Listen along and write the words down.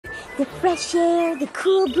The fresh air, the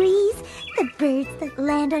cool breeze, the birds that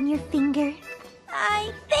land on your finger.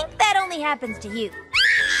 I think that only happens to you.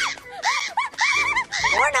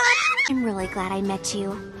 Or not. I'm really glad I met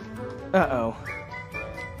you. Uh-oh.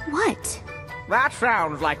 What? That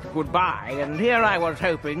sounds like a goodbye, and here I was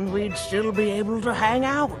hoping we'd still be able to hang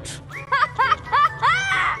out.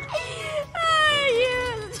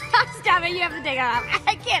 Stop it, you have to take it off.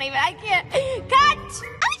 I can't. Cut! I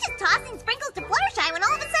was just tossing sprinkles to Fluttershy when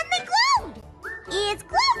all of a sudden they glowed. It's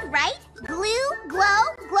glowed, right? Glue, glow,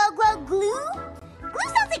 glue. Glue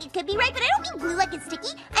sounds like it could be right, but I don't mean glue like it's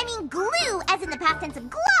sticky. I mean glue as in the past tense of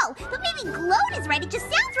glow. But maybe glowed is right, it just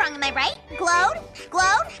sounds wrong, am I right? Glowed,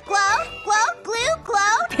 glowed.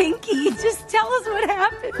 Pinky, just tell us what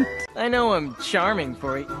happened. I know I'm charming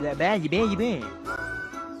for it. You bad.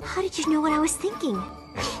 How did you know what I was thinking?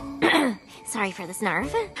 Sorry for the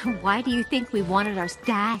snarf. Why do you think we wanted our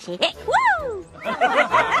stash? Woo!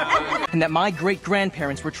 And that my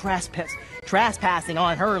great-grandparents were trespassing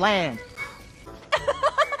on her land.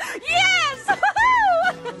 Yes!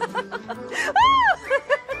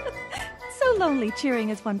 So lonely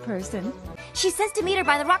cheering as one person. She says to meet her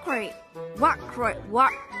by the rock quarry. Wow!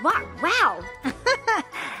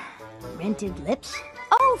 Rented lips?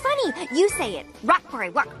 Oh, funny! You say it. Rock quarry,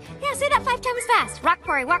 walk. Yeah, say that 5 times fast. Rock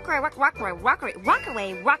quarry, walk away,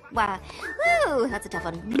 Woo! That's a tough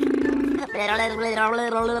one. Ooh,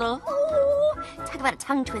 talk about a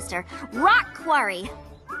tongue twister. Rock quarry.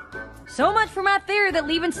 So much for my theory that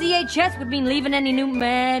leaving CHS would mean leaving any new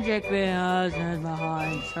magic behind.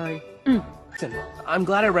 Sorry. Listen, I'm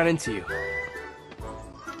glad I ran into you.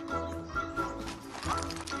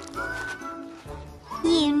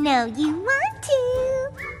 You know you want to.